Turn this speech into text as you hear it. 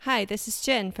Hi, this is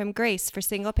Jen from Grace for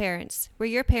Single Parents, where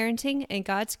your parenting and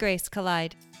God's grace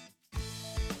collide.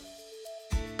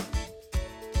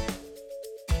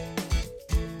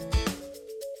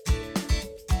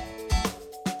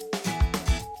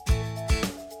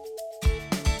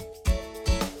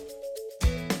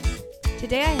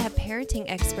 Today I have parenting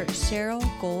expert Cheryl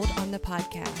Gold on the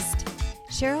podcast.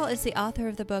 Cheryl is the author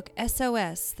of the book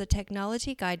SOS, the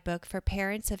Technology Guidebook for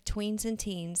Parents of Tweens and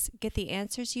Teens. Get the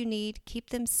answers you need, keep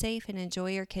them safe, and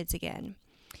enjoy your kids again.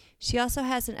 She also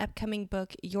has an upcoming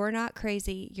book, You're Not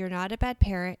Crazy, You're Not a Bad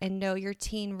Parent, and No, Your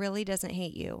Teen Really Doesn't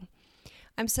Hate You.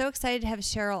 I'm so excited to have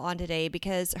Cheryl on today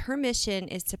because her mission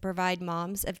is to provide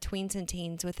moms of tweens and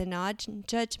teens with a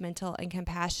non-judgmental and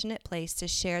compassionate place to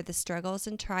share the struggles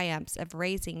and triumphs of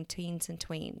raising teens and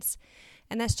tweens.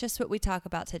 And that's just what we talk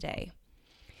about today.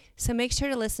 So make sure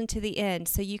to listen to the end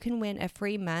so you can win a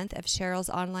free month of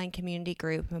Cheryl's online community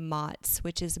group, MOTS,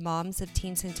 which is Moms of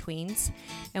Teens and Tweens,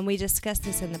 and we discuss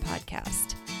this in the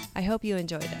podcast. I hope you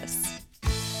enjoy this.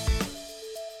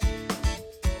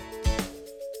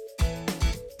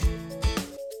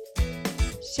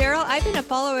 Cheryl, I've been a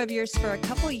follower of yours for a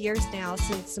couple years now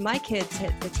since my kids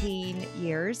hit the teen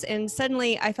years, and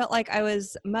suddenly I felt like I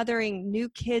was mothering new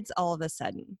kids all of a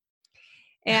sudden.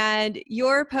 And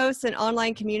your posts and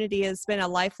online community has been a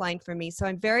lifeline for me. So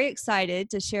I'm very excited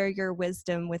to share your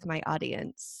wisdom with my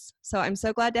audience. So I'm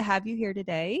so glad to have you here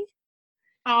today.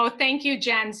 Oh, thank you,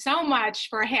 Jen, so much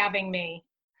for having me.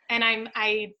 And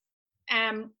I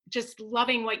am just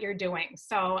loving what you're doing.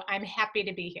 So I'm happy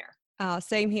to be here. Oh,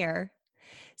 same here.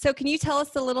 So can you tell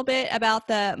us a little bit about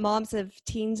the Moms of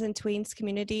Teens and Tweens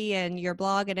community and your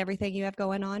blog and everything you have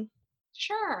going on?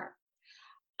 Sure.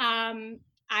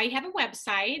 I have a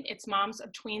website. It's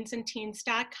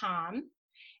momsoftweensandteens.com.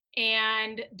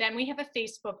 And then we have a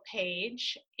Facebook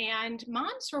page. And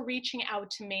moms were reaching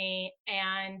out to me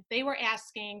and they were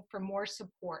asking for more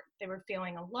support. They were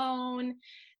feeling alone.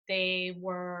 They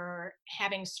were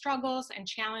having struggles and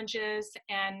challenges.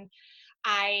 And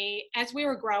as we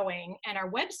were growing and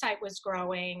our website was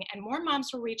growing and more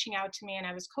moms were reaching out to me and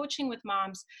I was coaching with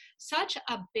moms, such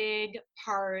a big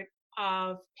part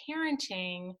of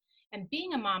parenting and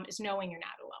being a mom is knowing you're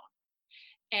not alone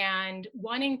and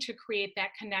wanting to create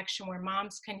that connection where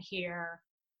moms can hear,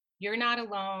 you're not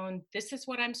alone, this is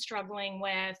what I'm struggling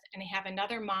with, and have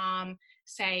another mom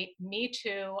say, me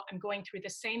too, I'm going through the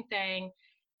same thing.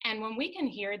 And when we can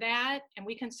hear that and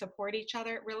we can support each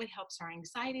other, it really helps our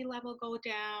anxiety level go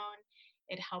down.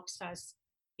 It helps us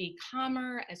be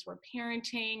calmer as we're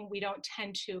parenting. We don't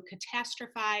tend to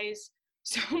catastrophize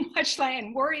so much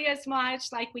and worry as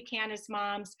much like we can as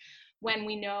moms when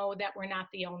we know that we're not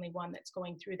the only one that's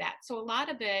going through that. So a lot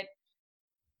of it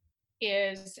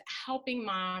is helping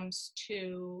moms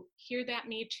to hear that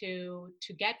me too,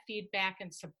 to get feedback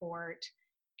and support,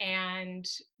 and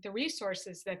the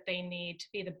resources that they need to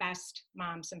be the best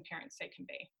moms and parents they can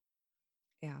be.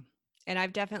 Yeah. And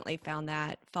I've definitely found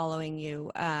that following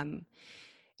you,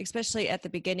 especially at the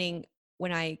beginning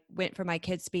when I went for my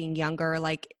kids being younger,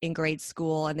 like in grade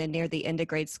school, and then near the end of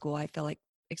grade school, I feel like,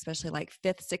 especially like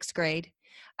 5th, 6th grade,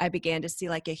 I began to see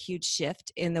like a huge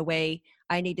shift in the way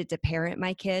I needed to parent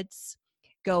my kids,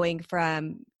 going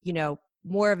from,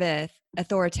 more of a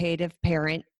authoritative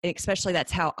parent, especially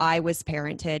that's how I was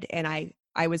parented. And I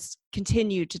was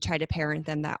continued to try to parent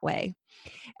them that way.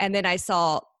 And then I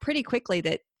saw pretty quickly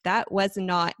that was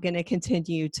not going to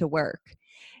continue to work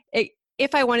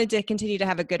if I wanted to continue to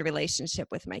have a good relationship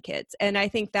with my kids. And I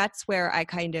think that's where I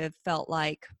kind of felt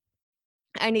like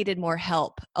I needed more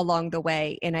help along the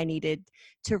way, and I needed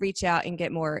to reach out and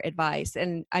get more advice.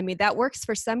 And I mean, that works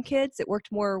for some kids. It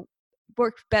worked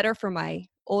better for my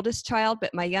oldest child,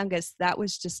 but my youngest, that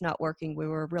was just not working. We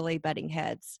were really butting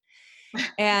heads.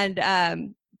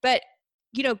 And, but,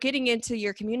 getting into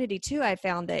your community too, I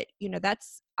found that,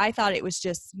 I thought it was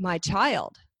just my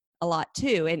child a lot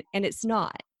too, and it's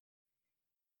not.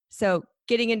 So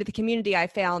getting into the community, I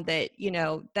found that,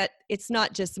 that it's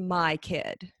not just my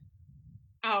kid.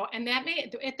 Oh, and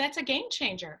that's a game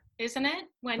changer, isn't it?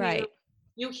 When right.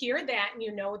 you hear that and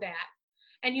you know that.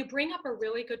 And you bring up a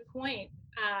really good point.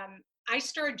 I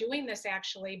started doing this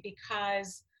actually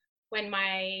because when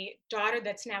my daughter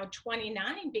that's now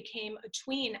 29 became a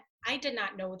tween, I did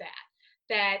not know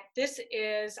that this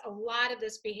is a lot of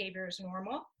this behavior is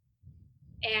normal.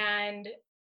 And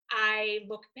I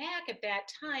look back at that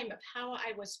time of how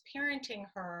I was parenting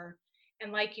her.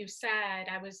 And like you said,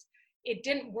 it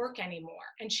didn't work anymore.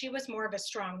 And she was more of a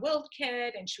strong-willed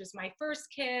kid, and she was my first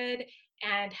kid,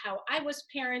 and how I was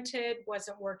parented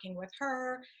wasn't working with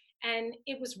her. And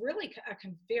it was really a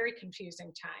very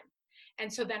confusing time.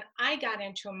 And so then I got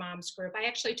into a mom's group. I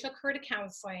actually took her to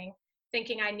counseling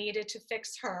thinking I needed to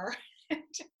fix her.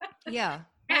 Yeah.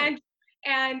 Right.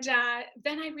 and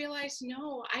then I realized,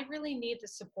 no, I really need the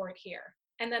support here.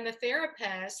 And then the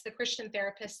therapist, the Christian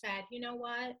therapist, said, you know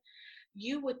what,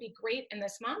 you would be great in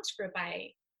this mom's group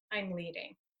I'm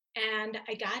leading. And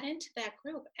I got into that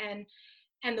group, and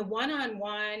the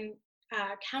one-on-one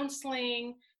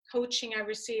counseling, coaching I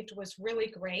received was really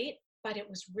great, but it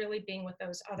was really being with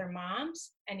those other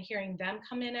moms and hearing them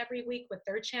come in every week with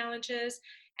their challenges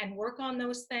and work on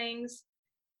those things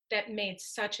that made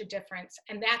such a difference.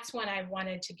 And that's when I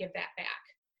wanted to give that back.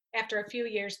 After a few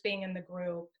years being in the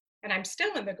group, and I'm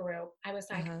still in the group, I was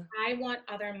like, Uh-huh. I want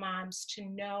other moms to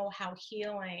know how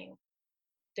healing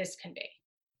this can be.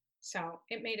 So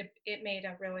it made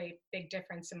a really big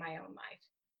difference in my own life.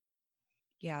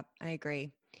 Yeah, I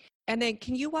agree. And then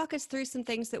can you walk us through some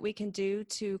things that we can do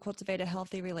to cultivate a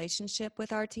healthy relationship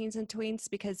with our teens and tweens?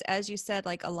 Because as you said,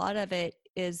 like a lot of it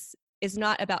is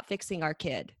not about fixing our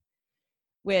kid,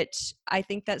 which I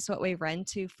think that's what we run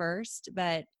to first,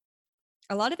 but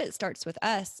a lot of it starts with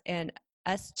us and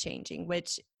us changing,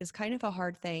 which is kind of a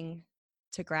hard thing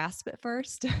to grasp at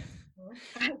first.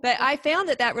 But I found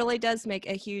that that really does make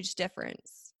a huge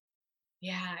difference.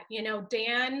 Yeah,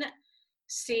 Dan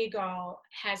Siegel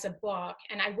has a book,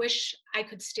 and I wish I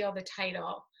could steal the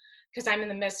title because I'm in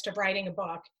the midst of writing a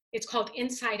book. It's called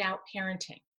Inside Out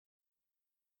Parenting.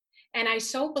 And I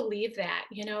so believe that,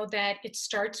 that it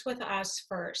starts with us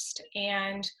first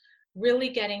and really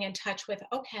getting in touch with,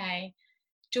 okay,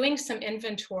 doing some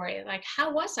inventory, like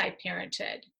how was I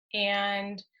parented?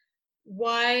 And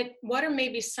what are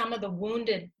maybe some of the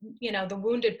wounded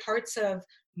parts of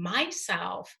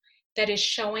myself that is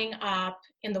showing up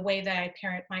in the way that I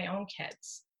parent my own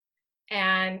kids.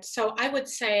 And so I would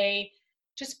say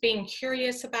just being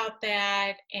curious about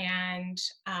that and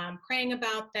praying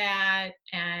about that,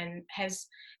 and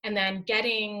then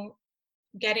getting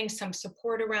some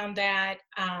support around that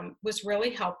was really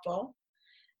helpful.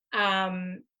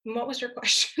 What was your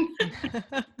question?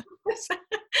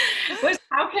 was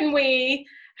how can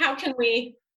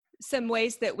we Some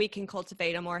ways that we can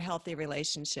cultivate a more healthy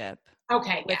relationship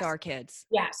okay, with yes. our kids.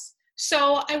 Yes.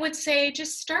 So I would say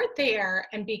just start there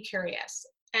and be curious.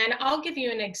 And I'll give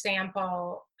you an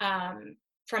example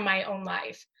from my own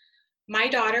life. My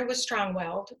daughter was strong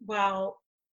willed. Well,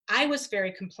 I was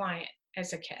very compliant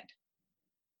as a kid.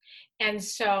 And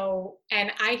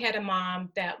I had a mom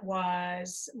that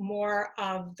was more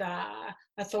of the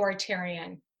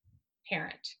authoritarian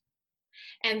parent.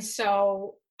 And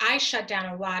so I shut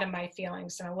down a lot of my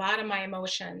feelings and a lot of my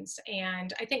emotions.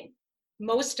 And I think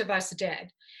most of us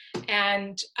did.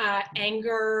 And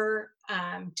anger,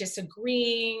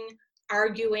 disagreeing,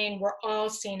 arguing were all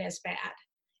seen as bad.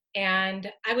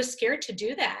 And I was scared to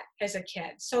do that as a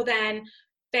kid. So then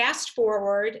fast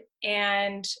forward,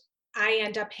 and I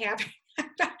end up having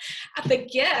the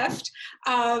gift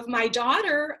of my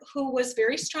daughter who was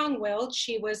very strong-willed.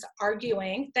 She was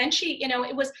arguing. Then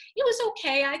it was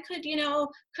okay. I could,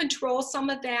 control some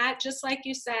of that, just like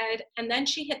you said. And then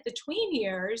she hit the tween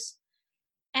years,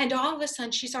 and all of a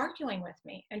sudden she's arguing with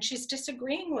me and she's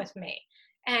disagreeing with me.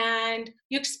 And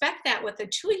you expect that with a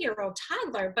 2-year-old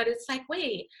toddler, but it's like,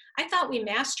 wait, I thought we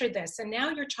mastered this. And now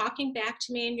you're talking back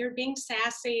to me and you're being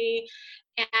sassy.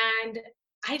 And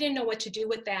I didn't know what to do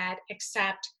with that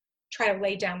except try to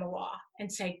lay down the law and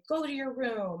say, go to your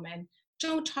room and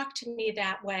don't talk to me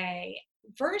that way,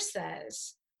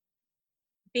 versus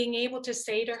being able to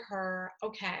say to her,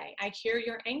 okay, I hear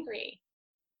you're angry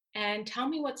and tell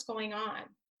me what's going on,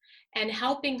 and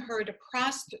helping her to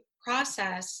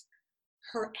process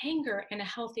her anger in a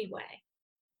healthy way.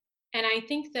 And I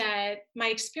think that my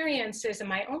experiences in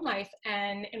my own life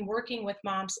and in working with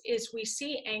moms is we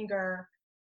see anger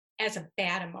as a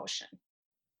bad emotion,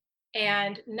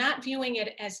 and not viewing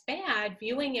it as bad,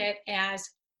 viewing it as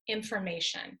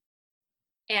information,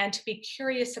 and to be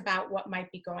curious about what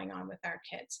might be going on with our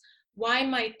kids. Why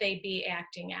might they be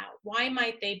acting out? Why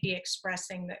might they be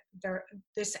expressing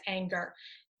this anger?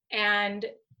 And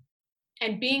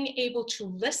being able to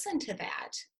listen to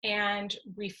that and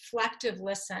reflective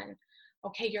listen.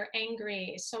 Okay, you're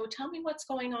angry, so tell me what's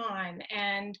going on.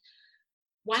 And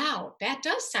wow, that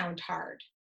does sound hard.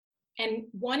 And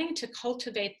wanting to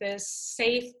cultivate this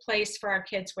safe place for our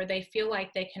kids where they feel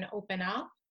like they can open up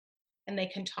and they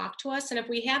can talk to us. And if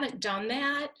we haven't done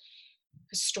that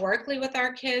historically with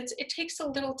our kids, it takes a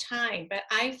little time. But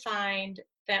I find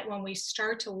that when we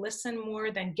start to listen more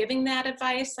than giving that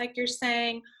advice, like you're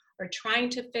saying, or trying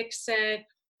to fix it,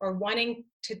 or wanting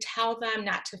to tell them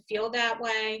not to feel that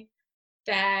way,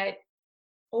 that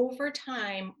over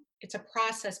time it's a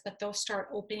process, but they'll start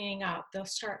opening up. They'll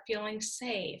start feeling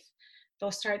safe.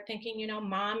 They'll start thinking,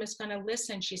 mom is going to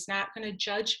listen. She's not going to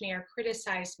judge me or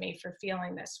criticize me for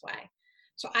feeling this way.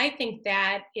 So I think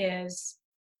that is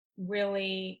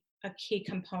really a key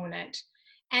component.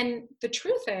 And the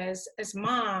truth is, as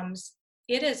moms,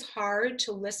 it is hard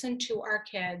to listen to our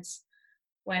kids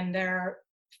when they're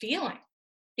feeling,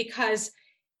 because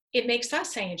it makes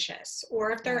us anxious,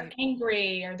 or if they're Right.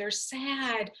 angry or they're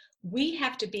sad, we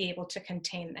have to be able to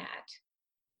contain that.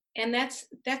 And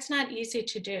that's not easy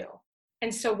to do.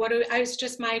 And so I was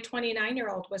just, my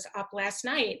 29-year-old was up last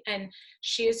night, and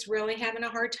she is really having a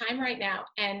hard time right now.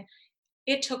 And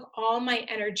it took all my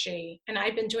energy, and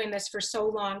I've been doing this for so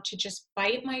long, to just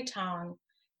bite my tongue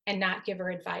and not give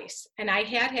her advice. And I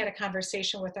had a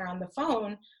conversation with her on the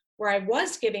phone where I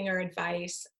was giving her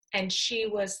advice, and she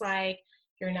was like,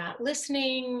 "You're not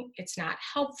listening. It's not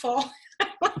helpful." I'm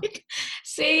like,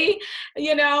 see,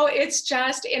 it's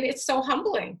just, and it's so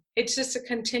humbling. It's just a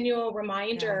continual Yeah.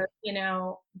 reminder,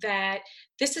 that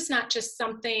this is not just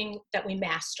something that we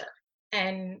master.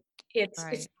 And it's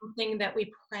Right. something that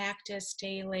we practice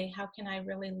daily. How can I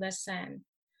really listen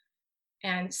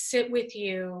and sit with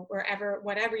you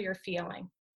whatever you're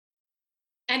feeling?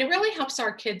 And it really helps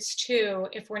our kids too,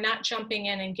 if we're not jumping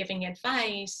in and giving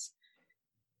advice,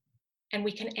 and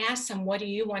we can ask them, what do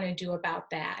you want to do about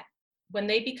that? When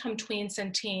they become tweens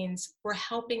and teens, we're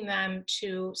helping them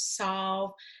to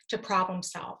problem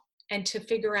solve, and to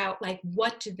figure out, like,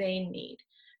 what do they need,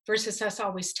 versus us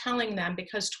always telling them,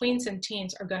 because tweens and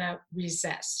teens are going to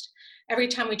resist. Every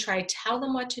time we try to tell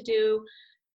them what to do,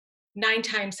 9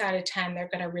 times out of 10, they're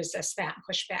going to resist that and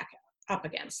push back up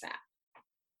against that.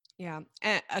 Yeah.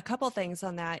 And a couple things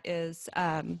on that is,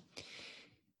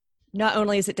 not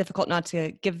only is it difficult not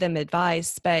to give them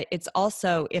advice, but it's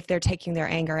also, if they're taking their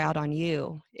anger out on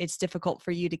you, it's difficult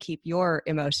for you to keep your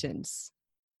emotions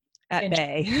at And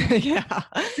bay. Yeah.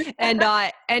 And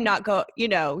not go,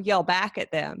 yell back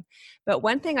at them. But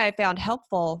one thing I found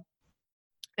helpful,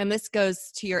 and this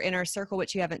goes to your inner circle,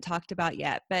 which you haven't talked about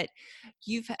yet, but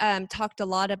you've talked a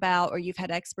lot about, or you've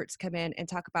had experts come in and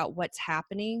talk about what's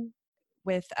happening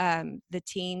with the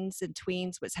teens and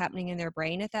tweens, what's happening in their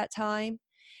brain at that time.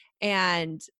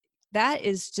 And that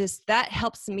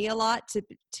helps me a lot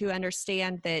to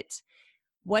understand that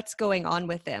what's going on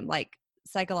with them, like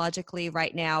psychologically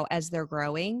right now as they're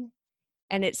growing.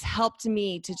 And it's helped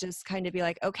me to just kind of be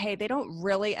like, okay, they don't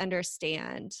really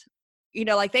understand,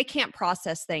 like they can't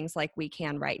process things like we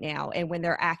can right now. And when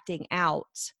they're acting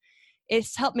out,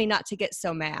 it's helped me not to get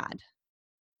so mad.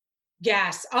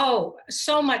 yes, oh,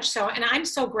 so much so. And I'm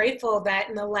so grateful that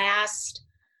in the last,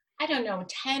 I don't know,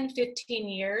 10, 15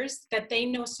 years, that they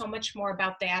know so much more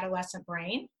about the adolescent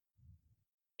brain.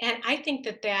 And I think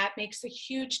that makes a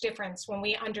huge difference when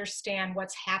we understand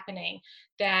what's happening,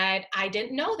 that I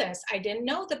didn't know this. I didn't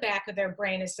know the back of their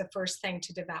brain is the first thing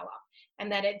to develop,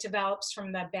 and that it develops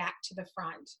from the back to the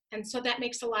front. And so that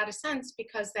makes a lot of sense,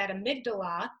 because that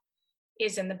amygdala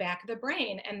is in the back of the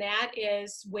brain. And that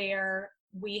is where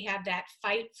we have that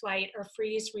fight, flight, or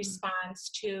freeze response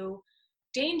to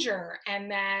danger, and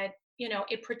that,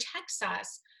 it protects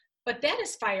us. But that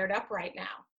is fired up right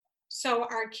now. So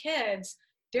our kids,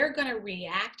 they're going to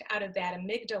react out of that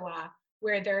amygdala,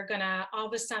 where they're going to, all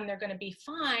of a sudden, they're going to be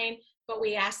fine. But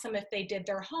we ask them if they did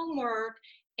their homework,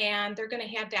 and they're going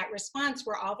to have that response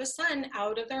where all of a sudden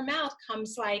out of their mouth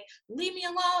comes like, "Leave me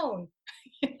alone."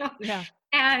 you know? Yeah.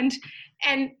 And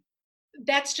and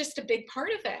that's just a big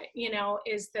part of it,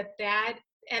 is that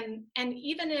and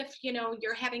even if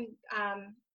you're having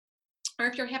or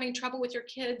if you're having trouble with your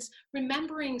kids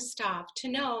remembering stuff, to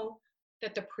know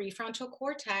that the prefrontal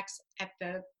cortex at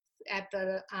the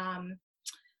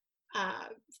uh,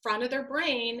 front of their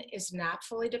brain is not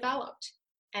fully developed,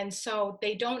 and so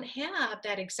they don't have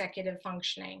that executive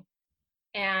functioning,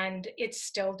 and it's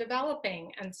still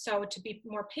developing. And so to be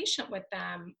more patient with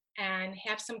them and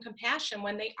have some compassion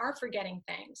when they are forgetting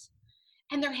things.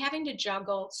 And they're having to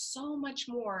juggle so much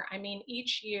more. I mean,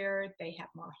 each year they have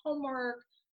more homework,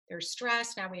 they're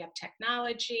stressed. Now we have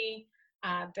technology.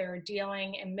 They're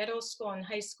dealing in middle school and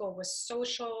high school with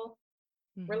social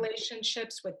Mhm.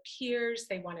 relationships with peers.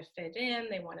 They want to fit in,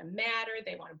 they want to matter,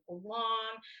 they want to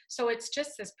belong. So it's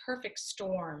just this perfect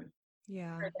storm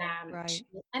Yeah. for them to, Right.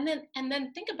 and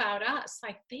then think about us,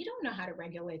 like, they don't know how to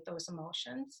regulate those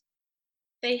emotions.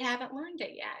 They haven't learned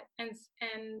it yet.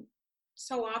 And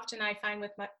so often I find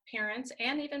with my parents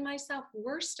and even myself,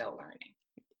 we're still learning.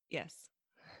 Yes.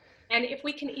 And if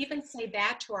we can even say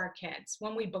that to our kids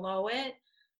when we blow it,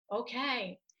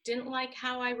 okay, didn't like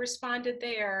how I responded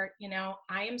there,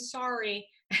 I am sorry.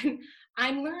 And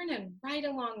I'm learning right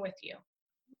along with you.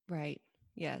 Right.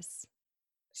 Yes.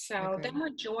 So then Agree.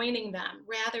 we're joining them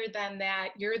rather than that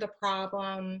you're the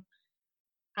problem.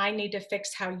 I need to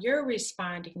fix how you're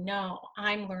responding. No,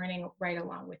 I'm learning right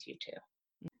along with you too.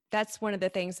 That's one of the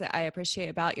things that I appreciate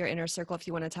about your inner circle. If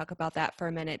you want to talk about that for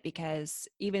a minute, because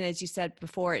even as you said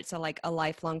before, it's a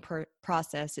lifelong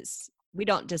process. We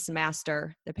don't just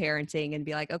master the parenting and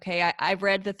be like, okay, I've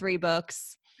read the 3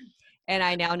 books and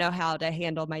I now know how to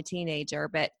handle my teenager.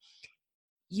 But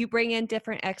you bring in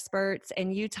different experts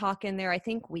and you talk in there, I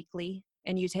think weekly,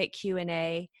 and you take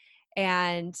Q&A.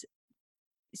 And,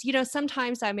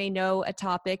 sometimes I may know a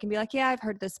topic and be like, yeah, I've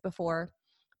heard this before.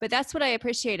 But that's what I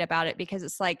appreciate about it, because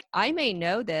it's like, I may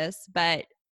know this, but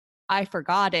I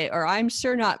forgot it, or I'm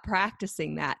sure not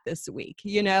practicing that this week.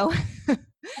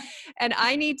 And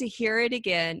I need to hear it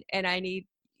again. And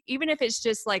even if it's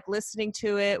just like listening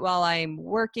to it while I'm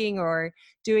working or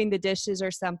doing the dishes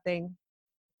or something,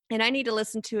 and I need to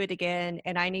listen to it again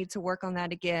and I need to work on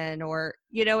that again, or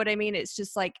you know what I mean? It's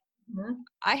just like, Mhm.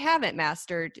 I haven't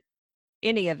mastered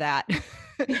any of that.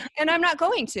 And I'm not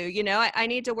going to, I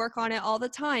need to work on it all the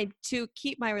time to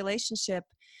keep my relationship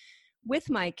with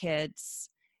my kids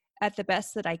at the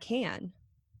best that I can.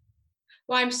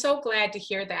 Well, I'm so glad to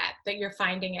hear that you're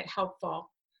finding it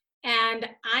helpful. And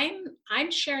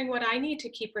I'm sharing what I need to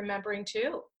keep remembering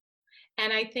too.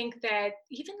 And I think that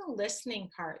even the listening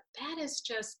part, that is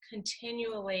just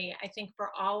continually, I think for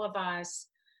all of us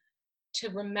to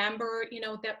remember,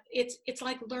 that it's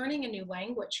like learning a new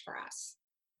language for us,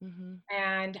 Mm-hmm.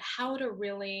 and how to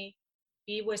really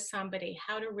be with somebody,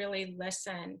 how to really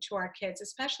listen to our kids,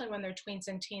 especially when they're tweens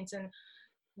and teens and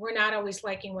we're not always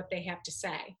liking what they have to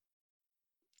say.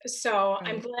 So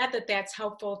I'm Right. glad that that's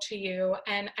helpful to you.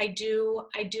 And I do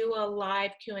a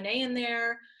live Q&A in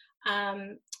there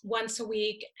once a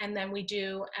week, and then I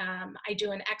do a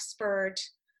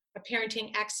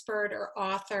parenting expert or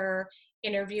author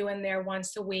interview in there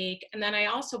once a week, and then I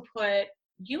also put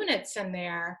units in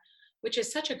there, which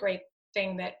is such a great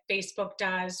thing that Facebook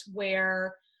does,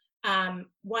 where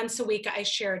once a week I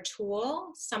share a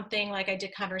tool, something like I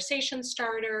did conversation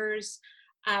starters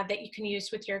that you can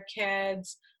use with your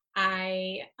kids.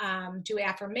 I do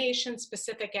affirmations,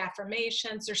 specific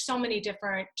affirmations. There's so many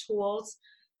different tools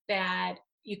that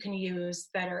you can use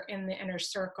that are in the inner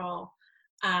circle.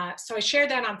 So I share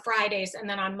that on Fridays, and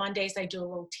then on Mondays I do a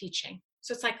little teaching.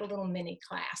 So it's like a little mini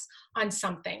class on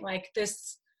something. Like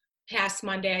this past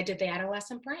Monday, I did the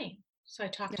adolescent brain. So I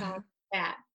talked all Uh-huh. about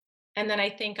that. And then I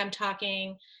think I'm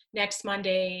talking next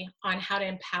Monday on how to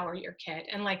empower your kid.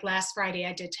 And like last Friday,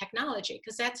 I did technology,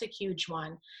 because that's a huge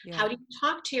one. Yeah. How do you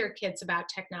talk to your kids about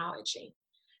technology?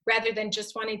 Rather than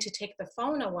just wanting to take the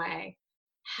phone away,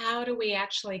 how do we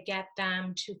actually get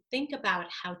them to think about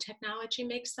how technology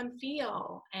makes them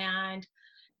feel and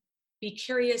be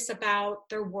curious about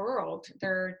their world,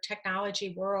 their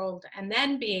technology world, and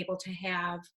then be able to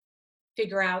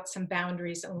figure out some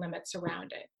boundaries and limits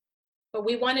around it? But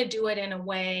we want to do it in a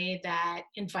way that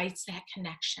invites that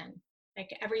connection. Like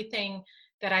everything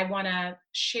that I want to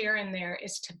share in there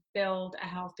is to build a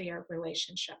healthier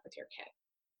relationship with your kid.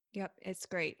 Yep. It's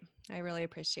great. I really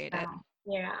appreciate it.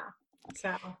 Yeah. Yeah.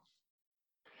 So,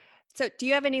 So, do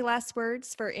you have any last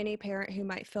words for any parent who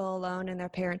might feel alone in their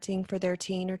parenting for their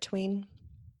teen or tween?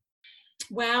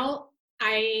 well,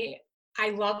 I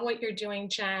love what you're doing,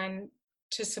 Jen,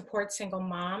 to support single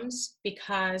moms,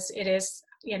 because it is,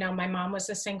 my mom was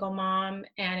a single mom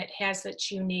and it has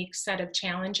its unique set of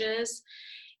challenges.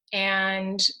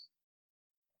 And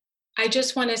I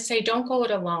just want to say, don't go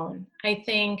it alone. I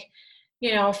think,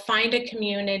 find a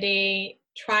community,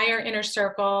 try our inner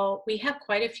circle. We have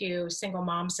quite a few single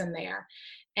moms in there,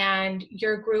 and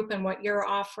your group and what you're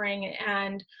offering,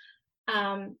 and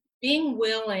being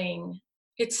willing.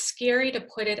 It's scary to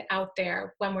put it out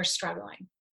there when we're struggling.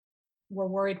 We're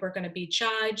worried we're going to be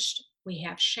judged. We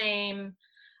have shame.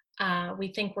 We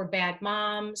think we're bad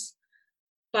moms.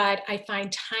 But I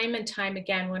find time and time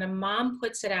again, when a mom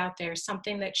puts it out there,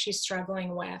 something that she's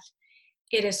struggling with,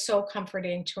 it is so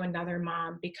comforting to another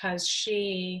mom, because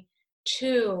she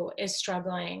too is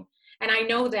struggling. And I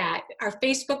know that our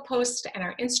Facebook post and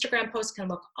our Instagram post can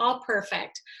look all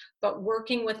perfect, but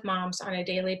working with moms on a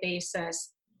daily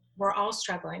basis, we're all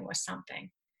struggling with something.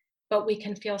 But we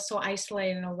can feel so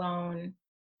isolated and alone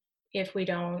if we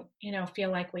don't, feel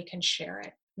like we can share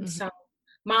it. And Mhm. so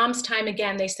moms, time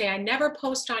again, they say, I never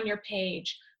post on your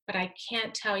page, but I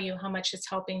can't tell you how much it's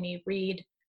helping me read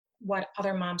what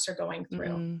other moms are going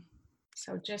through. Mm,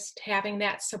 So just having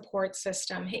that support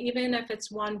system, even if it's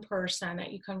one person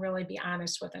that you can really be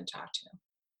honest with and talk to.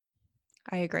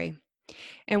 I agree.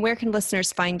 And where can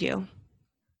listeners find you?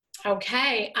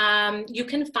 Okay. You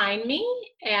can find me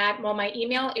my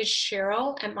email is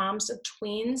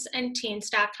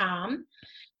Cheryl@momsoftweensandteens.com.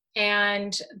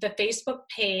 And the Facebook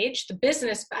page,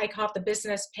 I call it the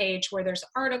business page, where there's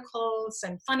articles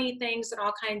and funny things and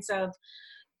all kinds of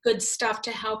good stuff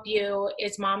to help you,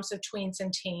 is Moms of Tweens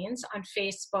and Teens on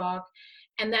Facebook.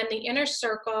 And then the Inner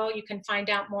Circle, you can find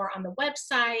out more on the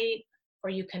website, or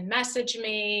you can message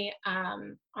me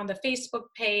on the Facebook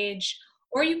page,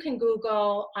 or you can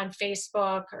Google on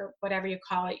Facebook or whatever you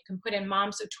call it. You can put in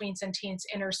Moms of Tweens and Teens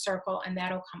Inner Circle, and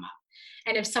that'll come up.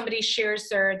 And if somebody shares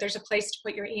there's a place to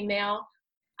put your email,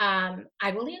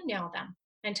 I will email them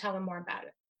and tell them more about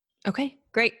it. Okay,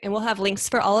 great. And we'll have links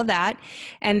for all of that.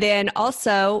 And then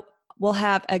also we'll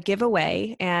have a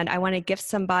giveaway, and I want to gift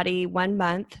somebody 1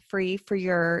 month free for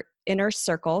your Inner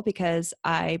Circle because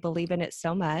I believe in it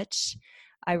so much.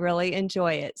 I really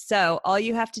enjoy it. So all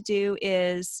you have to do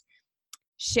is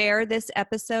share this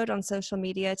episode on social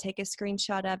media, take a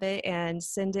screenshot of it, and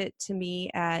send it to me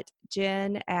at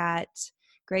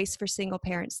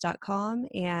jen@graceforsingleparents.com,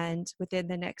 and within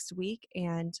the next week,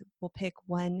 and we'll pick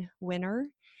one winner,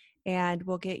 and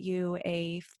we'll get you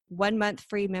a 1 month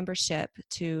free membership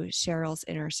to Cheryl's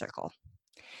Inner Circle.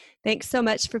 Thanks so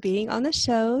much for being on the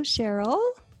show, Cheryl.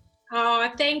 Oh,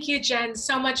 thank you, Jen,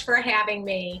 so much for having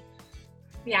me.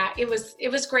 Yeah, it was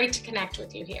great to connect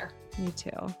with you here. Me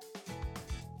too.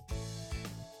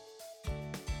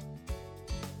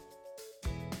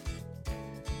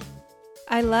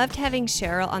 I loved having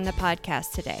Cheryl on the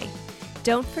podcast today.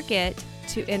 Don't forget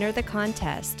to enter the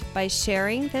contest by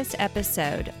sharing this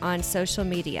episode on social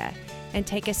media, and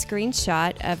take a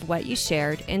screenshot of what you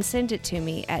shared and send it to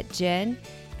me at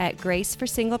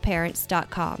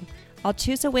jen@graceforsingleparents.com. I'll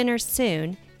choose a winner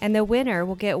soon, and the winner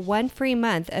will get 1 free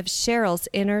month of Cheryl's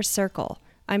Inner Circle.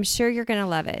 I'm sure you're going to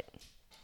love it.